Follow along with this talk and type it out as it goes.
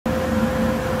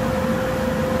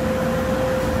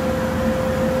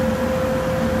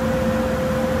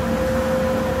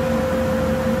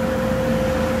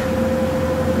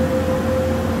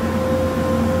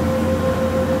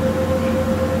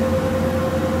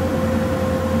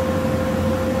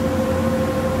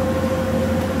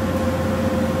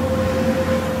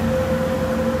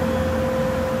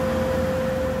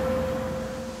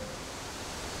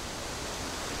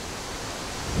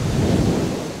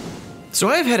So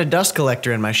I've had a dust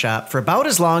collector in my shop for about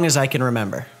as long as I can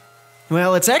remember.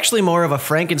 Well, it's actually more of a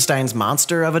Frankenstein's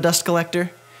monster of a dust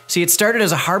collector. See, it started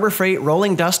as a Harbor Freight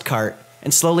rolling dust cart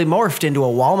and slowly morphed into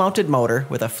a wall-mounted motor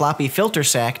with a floppy filter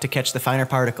sack to catch the finer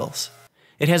particles.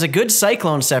 It has a good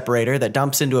cyclone separator that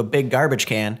dumps into a big garbage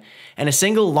can, and a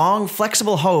single long,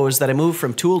 flexible hose that I move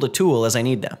from tool to tool as I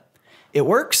need them. It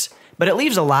works, but it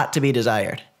leaves a lot to be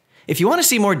desired. If you want to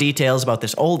see more details about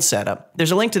this old setup, there's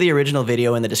a link to the original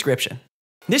video in the description.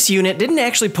 This unit didn't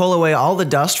actually pull away all the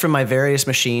dust from my various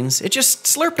machines, it just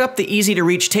slurped up the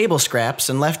easy-to-reach table scraps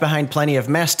and left behind plenty of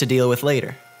mess to deal with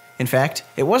later. In fact,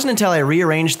 it wasn't until I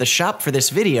rearranged the shop for this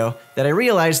video that I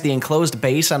realized the enclosed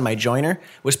base on my joiner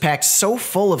was packed so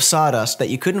full of sawdust that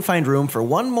you couldn't find room for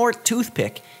one more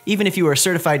toothpick, even if you were a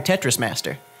certified Tetris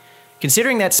master.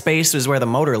 Considering that space was where the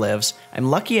motor lives, I'm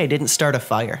lucky I didn't start a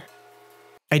fire.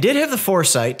 I did have the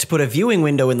foresight to put a viewing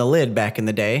window in the lid back in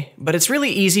the day, but it's really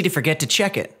easy to forget to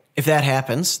check it. If that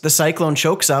happens, the cyclone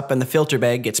chokes up and the filter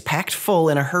bag gets packed full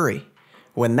in a hurry.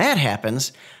 When that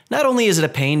happens, not only is it a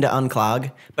pain to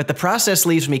unclog, but the process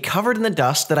leaves me covered in the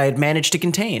dust that I had managed to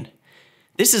contain.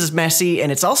 This is messy and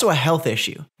it's also a health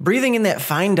issue. Breathing in that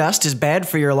fine dust is bad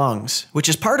for your lungs, which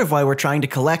is part of why we're trying to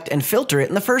collect and filter it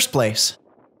in the first place.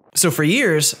 So for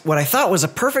years, what I thought was a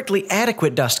perfectly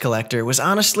adequate dust collector was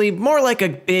honestly more like a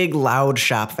big, loud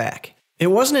shop vac. It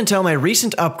wasn't until my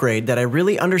recent upgrade that I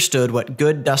really understood what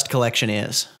good dust collection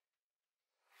is.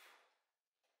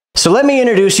 So let me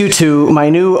introduce you to my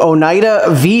new Oneida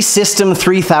V-System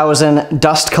 3000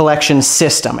 dust collection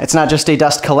system. It's not just a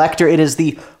dust collector, it is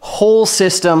the whole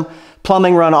system,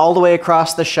 plumbing run all the way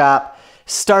across the shop,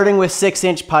 starting with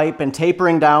 6-inch pipe and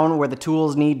tapering down where the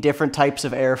tools need different types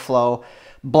of airflow.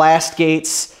 Blast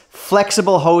gates,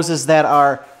 flexible hoses that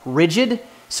are rigid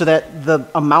so that the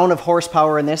amount of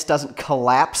horsepower in this doesn't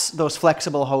collapse those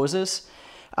flexible hoses.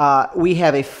 We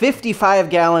have a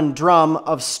 55-gallon drum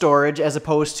of storage as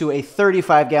opposed to a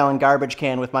 35-gallon garbage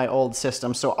can with my old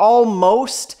system. So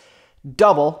almost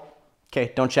double.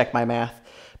 Okay, don't check my math.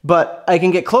 But I can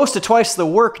get close to twice the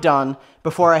work done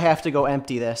before I have to go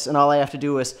empty this. And all I have to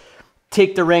do is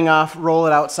take the ring off, roll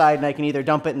it outside, and I can either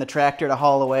dump it in the tractor to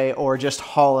haul away or just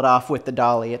haul it off with the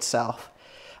dolly itself.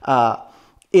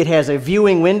 It has a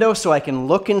viewing window so I can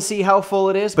look and see how full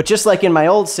it is, but just like in my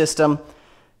old system,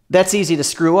 that's easy to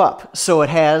screw up. So it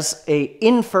has an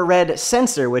infrared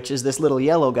sensor, which is this little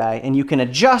yellow guy, and you can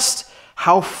adjust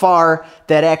how far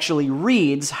that actually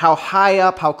reads, how high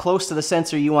up, how close to the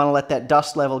sensor you want to let that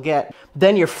dust level get.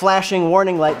 Then your flashing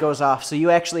warning light goes off, so you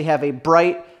actually have a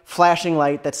bright flashing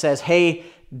light that says, hey,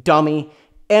 dummy,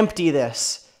 empty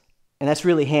this. And that's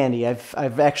really handy.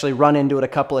 I've actually run into it a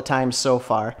couple of times so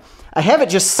far. I have it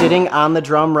just sitting on the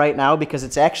drum right now because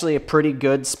it's actually a pretty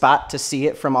good spot to see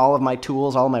it from all of my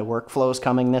tools, all my workflows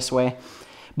coming this way.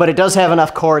 But it does have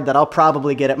enough cord that I'll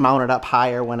probably get it mounted up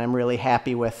higher when I'm really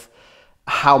happy with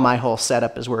how my whole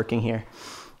setup is working here.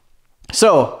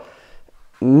 So,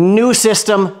 new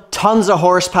system, tons of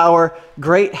horsepower,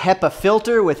 great HEPA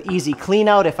filter with easy clean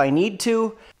out if I need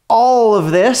to. All of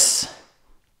this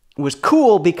was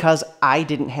cool because I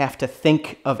didn't have to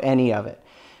think of any of it.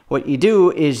 What you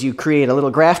do is you create a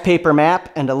little graph paper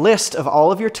map and a list of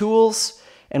all of your tools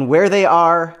and where they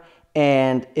are,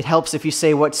 and it helps if you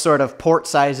say what sort of port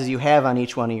sizes you have on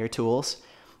each one of your tools,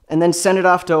 and then send it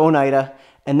off to Oneida,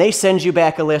 and they send you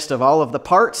back a list of all of the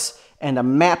parts and a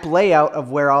map layout of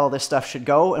where all this stuff should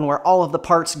go and where all of the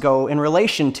parts go in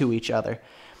relation to each other.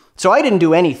 So I didn't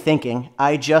do any thinking.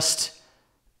 I just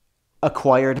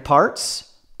acquired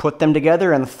parts, put them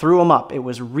together, and threw them up. It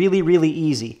was really, really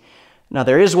easy. Now,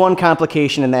 there is one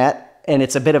complication in that, and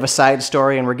it's a bit of a side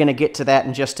story, and we're going to get to that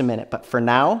in just a minute. But for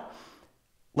now,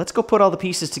 let's go put all the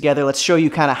pieces together. Let's show you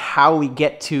kind of how we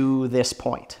get to this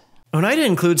point. Oneida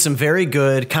includes some very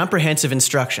good, comprehensive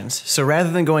instructions, so rather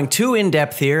than going too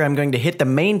in-depth here, I'm going to hit the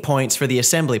main points for the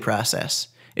assembly process.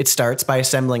 It starts by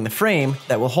assembling the frame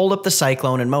that will hold up the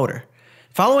cyclone and motor.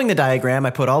 Following the diagram, I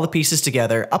put all the pieces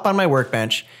together up on my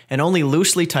workbench and only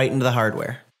loosely tightened the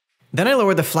hardware. Then I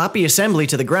lowered the floppy assembly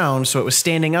to the ground so it was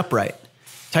standing upright.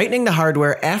 Tightening the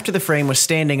hardware after the frame was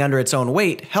standing under its own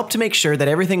weight helped to make sure that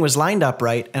everything was lined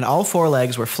upright and all 4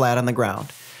 legs were flat on the ground.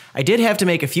 I did have to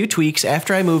make a few tweaks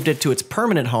after I moved it to its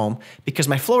permanent home because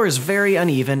my floor is very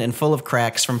uneven and full of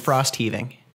cracks from frost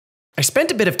heaving. I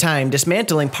spent a bit of time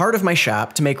dismantling part of my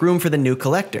shop to make room for the new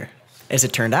collector. As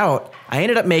it turned out, I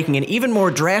ended up making an even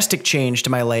more drastic change to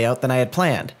my layout than I had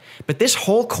planned, but this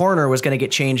whole corner was going to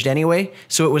get changed anyway,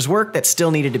 so it was work that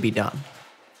still needed to be done.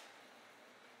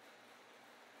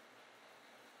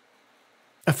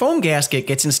 A foam gasket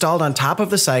gets installed on top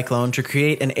of the cyclone to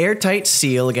create an airtight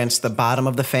seal against the bottom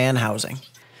of the fan housing.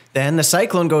 Then the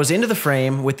cyclone goes into the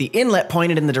frame with the inlet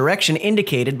pointed in the direction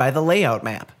indicated by the layout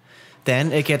map.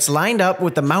 Then it gets lined up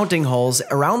with the mounting holes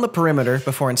around the perimeter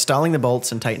before installing the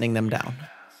bolts and tightening them down.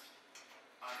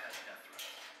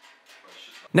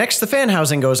 Next, the fan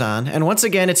housing goes on, and once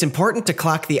again it's important to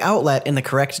clock the outlet in the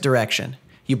correct direction.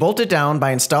 You bolt it down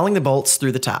by installing the bolts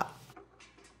through the top.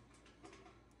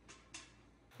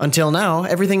 Until now,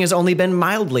 everything has only been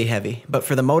mildly heavy, but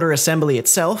for the motor assembly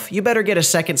itself, you better get a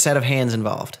second set of hands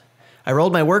involved. I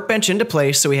rolled my workbench into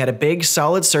place so we had a big,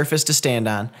 solid surface to stand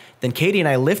on. Then Katie and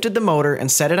I lifted the motor and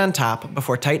set it on top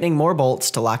before tightening more bolts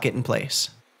to lock it in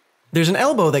place. There's an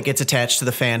elbow that gets attached to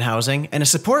the fan housing, and a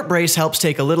support brace helps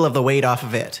take a little of the weight off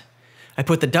of it. I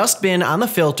put the dust bin on the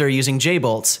filter using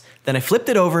J-bolts, then I flipped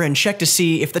it over and checked to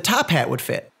see if the top hat would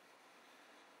fit.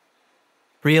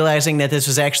 Realizing that this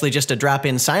was actually just a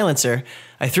drop-in silencer,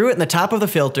 I threw it in the top of the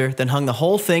filter, then hung the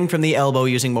whole thing from the elbow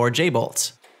using more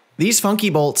J-bolts. These funky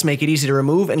bolts make it easy to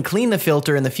remove and clean the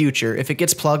filter in the future if it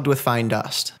gets plugged with fine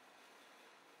dust.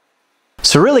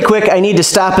 So really quick, I need to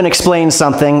stop and explain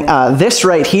something. This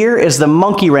right here is the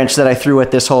monkey wrench that I threw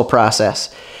at this whole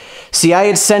process. See, I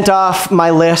had sent off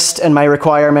my list and my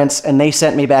requirements, and they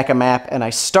sent me back a map, and I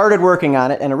started working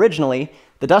on it, and originally,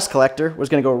 the dust collector was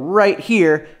going to go right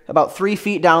here, about 3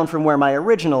 feet down from where my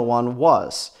original one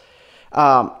was.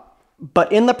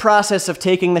 But in the process of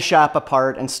taking the shop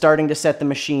apart and starting to set the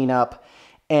machine up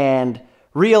and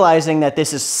realizing that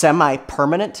this is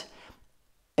semi-permanent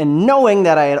and knowing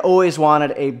that I had always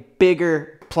wanted a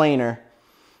bigger planer,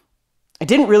 I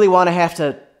didn't really want to have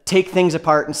to take things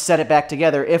apart and set it back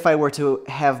together if I were to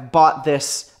have bought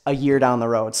this a year down the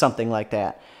road, something like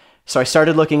that. So I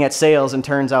started looking at sales, and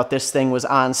turns out this thing was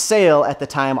on sale at the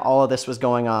time all of this was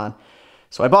going on.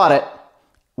 So I bought it,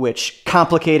 which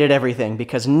complicated everything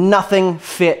because nothing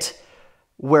fit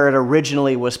where it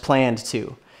originally was planned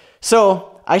to.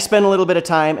 So I spent a little bit of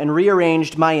time and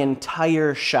rearranged my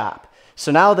entire shop.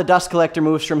 So now the dust collector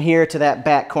moves from here to that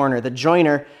back corner. The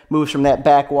joiner moves from that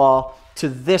back wall to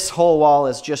this whole wall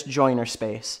is just joiner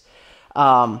space.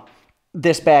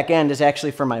 This back end is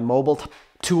actually for my mobile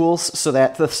tools so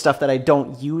that the stuff that I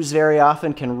don't use very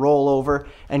often can roll over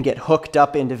and get hooked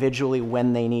up individually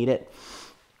when they need it.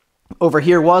 Over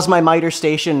here was my miter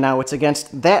station. Now it's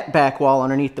against that back wall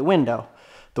underneath the window.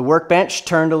 The workbench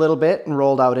turned a little bit and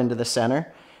rolled out into the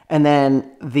center. And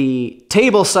then the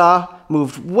table saw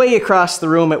moved way across the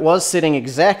room. It was sitting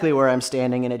exactly where I'm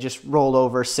standing, and it just rolled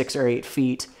over 6 or 8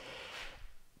 feet.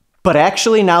 But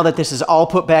actually, now that this is all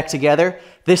put back together,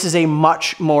 this is a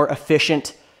much more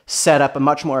efficient setup, a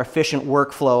much more efficient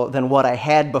workflow than what I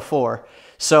had before.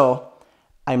 So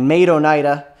I made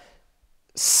Oneida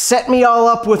set me all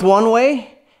up with one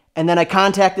way, and then I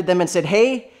contacted them and said,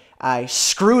 hey, I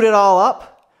screwed it all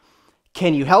up.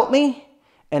 Can you help me?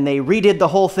 And they redid the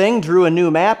whole thing, drew a new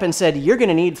map, and said, you're going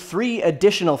to need 3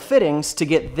 additional fittings to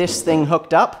get this thing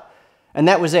hooked up. And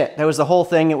that was it. That was the whole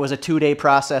thing. It was a 2-day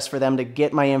process for them to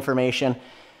get my information,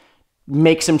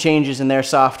 make some changes in their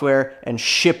software, and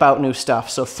ship out new stuff.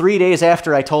 So 3 days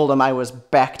after I told them, I was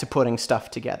back to putting stuff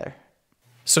together.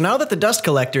 So now that the dust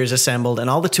collector is assembled and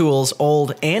all the tools,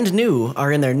 old and new,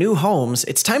 are in their new homes,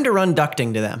 it's time to run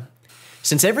ducting to them.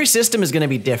 Since every system is going to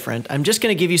be different, I'm just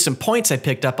going to give you some points I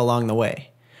picked up along the way.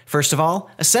 First of all,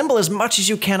 assemble as much as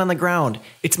you can on the ground.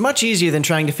 It's much easier than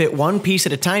trying to fit one piece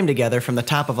at a time together from the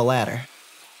top of a ladder.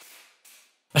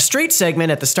 A straight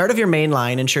segment at the start of your main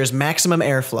line ensures maximum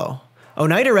airflow.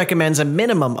 Oneida recommends a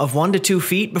minimum of 1 to 2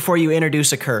 feet before you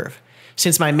introduce a curve.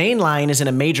 Since my main line is in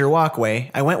a major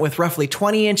walkway, I went with roughly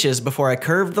 20 inches before I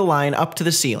curved the line up to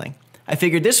the ceiling. I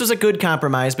figured this was a good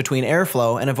compromise between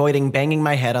airflow and avoiding banging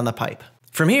my head on the pipe.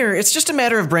 From here, it's just a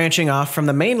matter of branching off from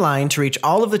the main line to reach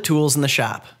all of the tools in the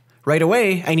shop. Right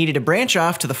away, I needed to branch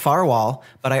off to the far wall,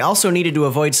 but I also needed to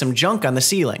avoid some junk on the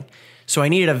ceiling, so I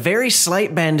needed a very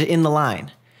slight bend in the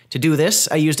line. To do this,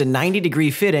 I used a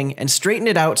 90-degree fitting and straightened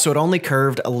it out so it only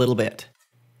curved a little bit.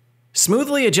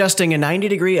 Smoothly adjusting a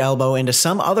 90-degree elbow into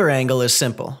some other angle is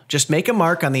simple. Just make a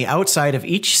mark on the outside of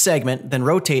each segment, then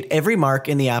rotate every mark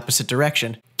in the opposite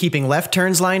direction, keeping left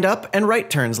turns lined up and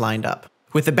right turns lined up.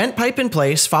 With the bent pipe in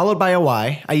place, followed by a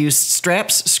Y, I used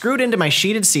straps screwed into my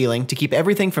sheeted ceiling to keep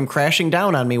everything from crashing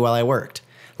down on me while I worked.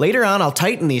 Later on, I'll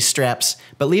tighten these straps,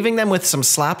 but leaving them with some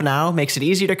slop now makes it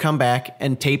easier to come back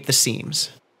and tape the seams.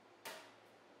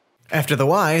 After the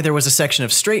Y, there was a section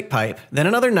of straight pipe, then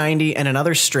another 90 and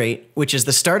another straight, which is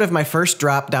the start of my first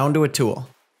drop down to a tool.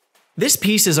 This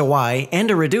piece is a Y and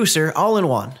a reducer all in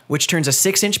one, which turns a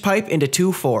 6-inch pipe into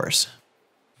 2 4s.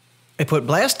 I put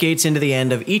blast gates into the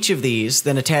end of each of these,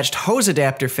 then attached hose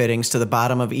adapter fittings to the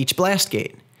bottom of each blast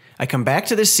gate. I come back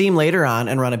to this seam later on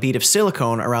and run a bead of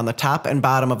silicone around the top and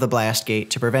bottom of the blast gate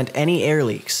to prevent any air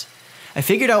leaks. I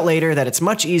figured out later that it's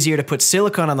much easier to put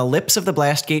silicone on the lips of the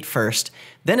blast gate first,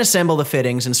 then assemble the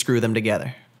fittings and screw them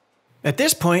together. At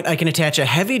this point, I can attach a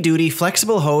heavy-duty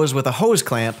flexible hose with a hose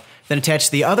clamp, then attach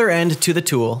the other end to the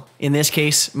tool, in this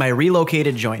case, my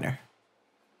relocated joiner.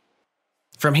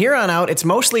 From here on out, it's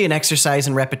mostly an exercise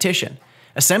in repetition.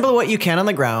 Assemble what you can on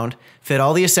the ground, fit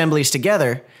all the assemblies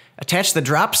together, attach the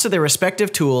drops to their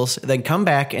respective tools, then come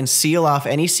back and seal off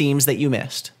any seams that you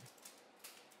missed.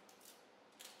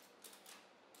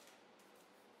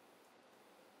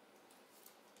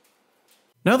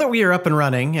 Now that we are up and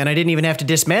running, and I didn't even have to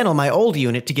dismantle my old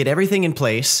unit to get everything in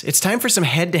place, it's time for some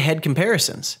head-to-head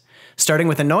comparisons. Starting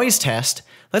with a noise test,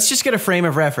 let's just get a frame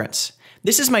of reference.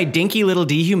 This is my dinky little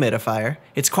dehumidifier.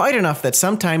 It's quiet enough that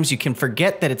sometimes you can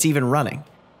forget that it's even running.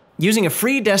 Using a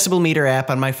free decibel meter app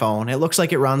on my phone, it looks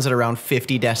like it runs at around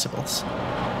 50 decibels.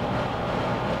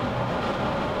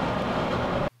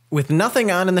 With nothing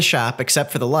on in the shop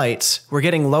except for the lights, we're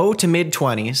getting low to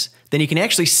mid-20s, then you can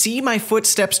actually see my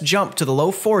footsteps jump to the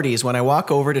low 40s when I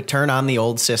walk over to turn on the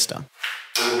old system.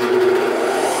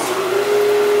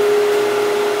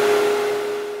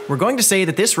 We're going to say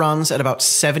that this runs at about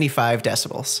 75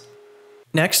 decibels.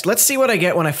 Next, let's see what I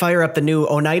get when I fire up the new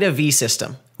Oneida V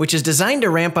system, which is designed to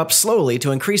ramp up slowly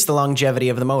to increase the longevity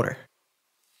of the motor.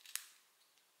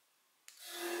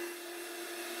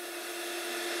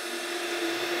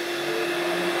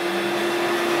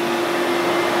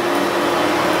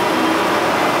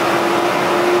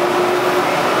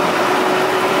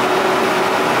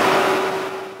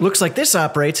 Looks like this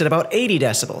operates at about 80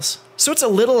 decibels, so it's a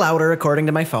little louder according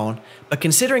to my phone, but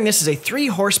considering this is a 3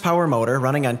 horsepower motor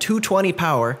running on 220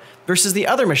 power versus the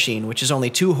other machine, which is only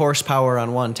 2 horsepower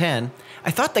on 110, I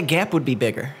thought the gap would be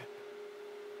bigger.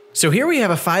 So here we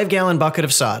have a 5-gallon bucket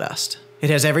of sawdust.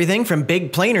 It has everything from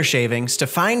big planer shavings to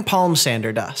fine palm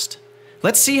sander dust.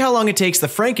 Let's see how long it takes the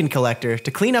Franken collector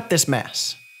to clean up this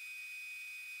mess.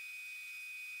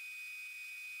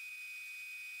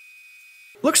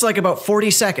 Looks like about 40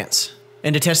 seconds.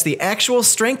 And to test the actual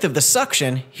strength of the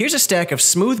suction, here's a stack of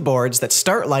smooth boards that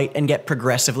start light and get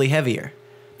progressively heavier.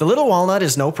 The little walnut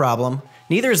is no problem,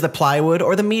 neither is the plywood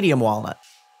or the medium walnut.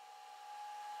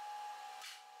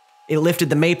 It lifted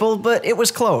the maple, but it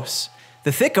was close.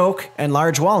 The thick oak and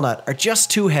large walnut are just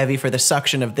too heavy for the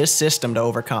suction of this system to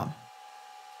overcome.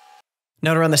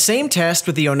 Now to run the same test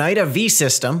with the Oneida V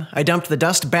system, I dumped the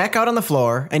dust back out on the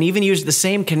floor and even used the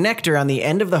same connector on the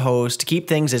end of the hose to keep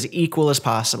things as equal as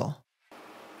possible.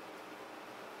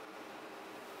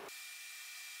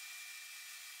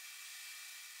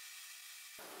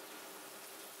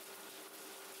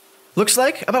 Looks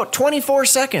like about 24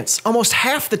 seconds, almost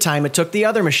half the time it took the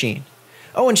other machine.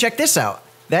 Oh, and check this out.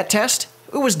 That test,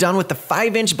 it was done with the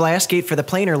 5-inch blast gate for the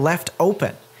planer left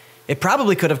open. It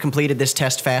probably could have completed this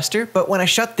test faster, but when I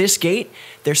shut this gate,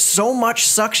 there's so much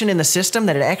suction in the system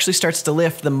that it actually starts to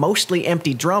lift the mostly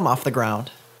empty drum off the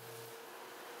ground.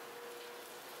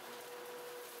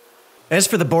 As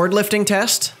for the board lifting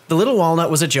test, the little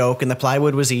walnut was a joke and the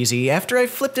plywood was easy after I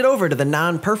flipped it over to the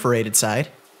non-perforated side.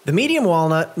 The medium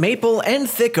walnut, maple, and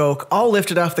thick oak all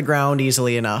lifted off the ground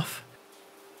easily enough.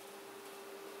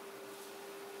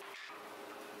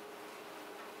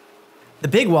 The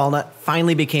big walnut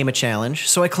finally became a challenge,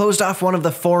 so I closed off one of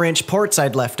the 4-inch ports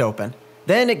I'd left open.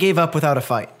 Then it gave up without a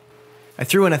fight. I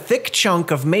threw in a thick chunk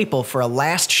of maple for a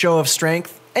last show of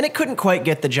strength, and it couldn't quite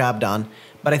get the job done,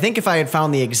 but I think if I had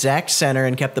found the exact center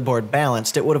and kept the board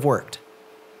balanced, it would have worked.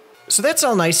 So that's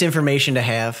all nice information to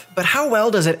have, but how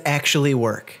well does it actually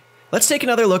work? Let's take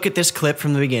another look at this clip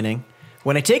from the beginning.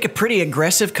 When I take a pretty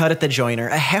aggressive cut at the joiner,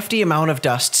 a hefty amount of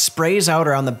dust sprays out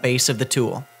around the base of the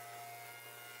tool.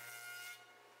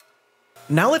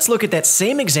 Now let's look at that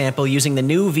same example using the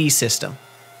new V system.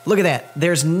 Look at that,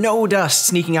 there's no dust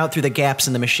sneaking out through the gaps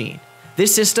in the machine.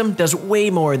 This system does way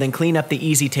more than clean up the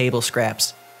easy table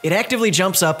scraps. It actively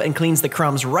jumps up and cleans the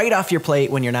crumbs right off your plate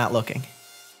when you're not looking.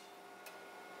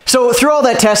 So through all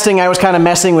that testing, I was kind of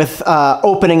messing with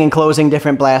opening and closing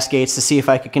different blast gates to see if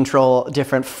I could control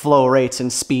different flow rates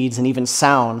and speeds and even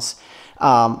sounds.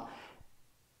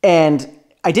 And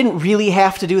I didn't really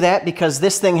have to do that because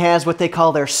this thing has what they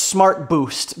call their smart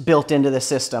boost built into the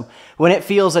system. When it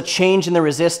feels a change in the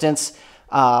resistance,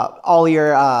 all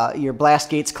your blast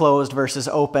gates closed versus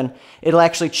open, it'll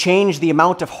actually change the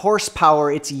amount of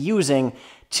horsepower it's using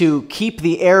to keep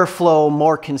the airflow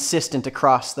more consistent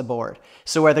across the board.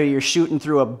 So whether you're shooting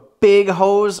through a big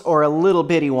hose or a little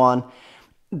bitty one,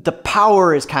 the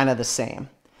power is kind of the same.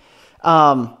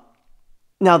 Now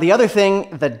the other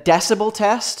thing, the decibel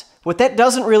test, what that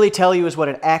doesn't really tell you is what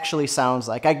it actually sounds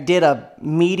like. I did a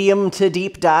medium to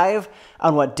deep dive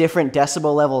on what different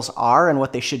decibel levels are and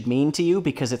what they should mean to you,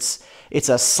 because it's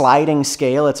a sliding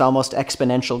scale. It's almost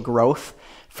exponential growth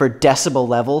for decibel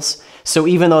levels. So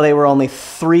even though they were only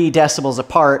 3 decibels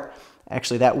apart,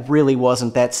 actually that really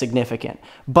wasn't that significant.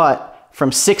 But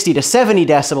from 60 to 70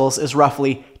 decibels is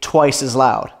roughly twice as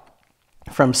loud.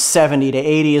 From 70 to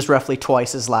 80 is roughly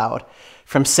twice as loud.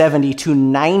 From 70 to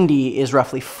 90 is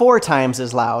roughly 4 times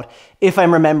as loud, if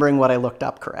I'm remembering what I looked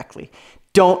up correctly.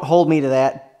 Don't hold me to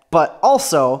that, but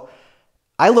also,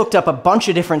 I looked up a bunch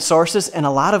of different sources and a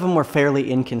lot of them were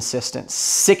fairly inconsistent.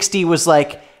 60 was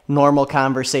like normal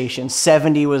conversation.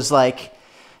 70 was like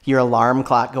your alarm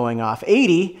clock going off.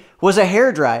 80 was a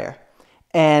hairdryer.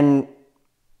 And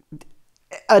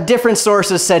different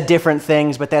sources said different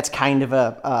things, but that's kind of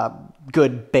a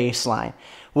good baseline.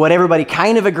 What everybody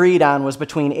kind of agreed on was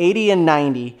between 80 and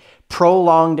 90,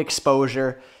 prolonged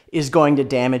exposure is going to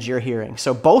damage your hearing.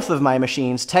 So both of my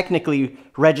machines technically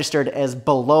registered as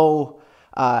below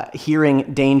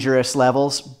hearing dangerous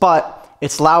levels, but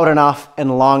it's loud enough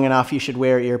and long enough you should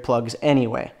wear earplugs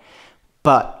anyway.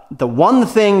 But the one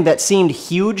thing that seemed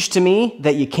huge to me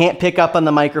that you can't pick up on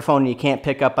the microphone and you can't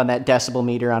pick up on that decibel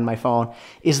meter on my phone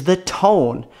is the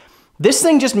tone. This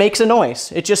thing just makes a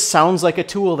noise. It just sounds like a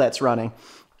tool that's running.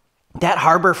 That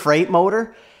Harbor Freight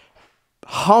motor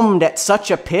hummed at such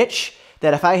a pitch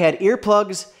that if I had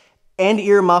earplugs and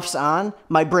earmuffs on,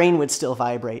 my brain would still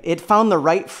vibrate. It found the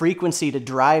right frequency to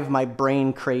drive my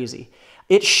brain crazy.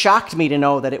 It shocked me to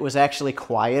know that it was actually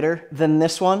quieter than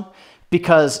this one,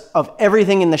 because of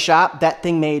everything in the shop, that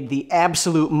thing made the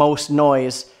absolute most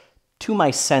noise to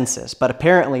my senses, but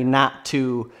apparently not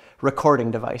to recording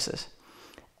devices.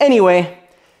 Anyway,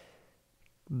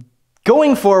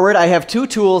 going forward, I have 2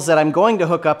 tools that I'm going to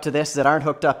hook up to this that aren't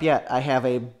hooked up yet. I have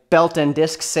a belt and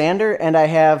disc sander and I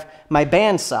have my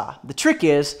bandsaw. The trick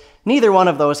is, neither one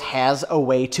of those has a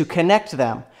way to connect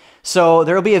them. So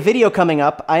there will be a video coming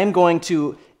up. I am going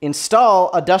to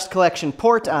install a dust collection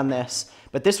port on this,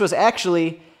 but this was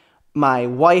actually my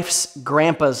wife's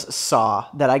grandpa's saw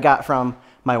that I got from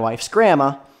my wife's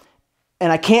grandma,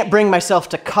 and I can't bring myself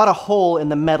to cut a hole in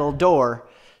the metal door,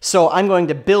 so I'm going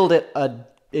to build it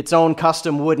its own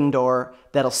custom wooden door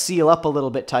that'll seal up a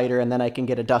little bit tighter, and then I can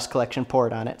get a dust collection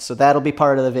port on it. So that'll be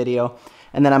part of the video.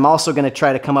 And then I'm also going to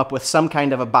try to come up with some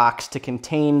kind of a box to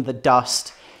contain the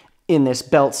dust in this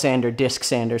belt sander, disc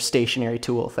sander, stationary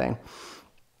tool thing.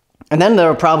 And then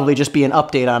there'll probably just be an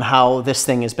update on how this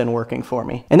thing has been working for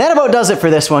me. And that about does it for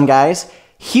this one, guys.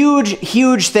 Huge,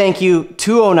 huge thank you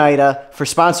to Oneida for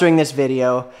sponsoring this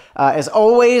video. As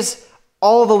always,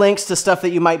 all the links to stuff that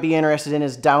you might be interested in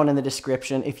is down in the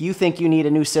description. If you think you need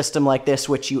a new system like this,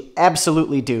 which you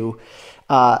absolutely do,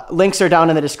 links are down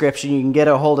in the description. You can get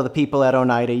a hold of the people at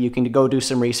Oneida. You can go do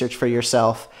some research for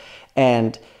yourself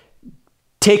and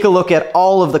take a look at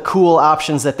all of the cool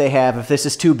options that they have. If this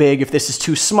is too big, if this is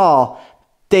too small,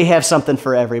 they have something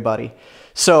for everybody.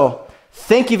 So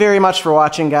thank you very much for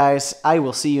watching, guys. I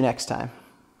will see you next time.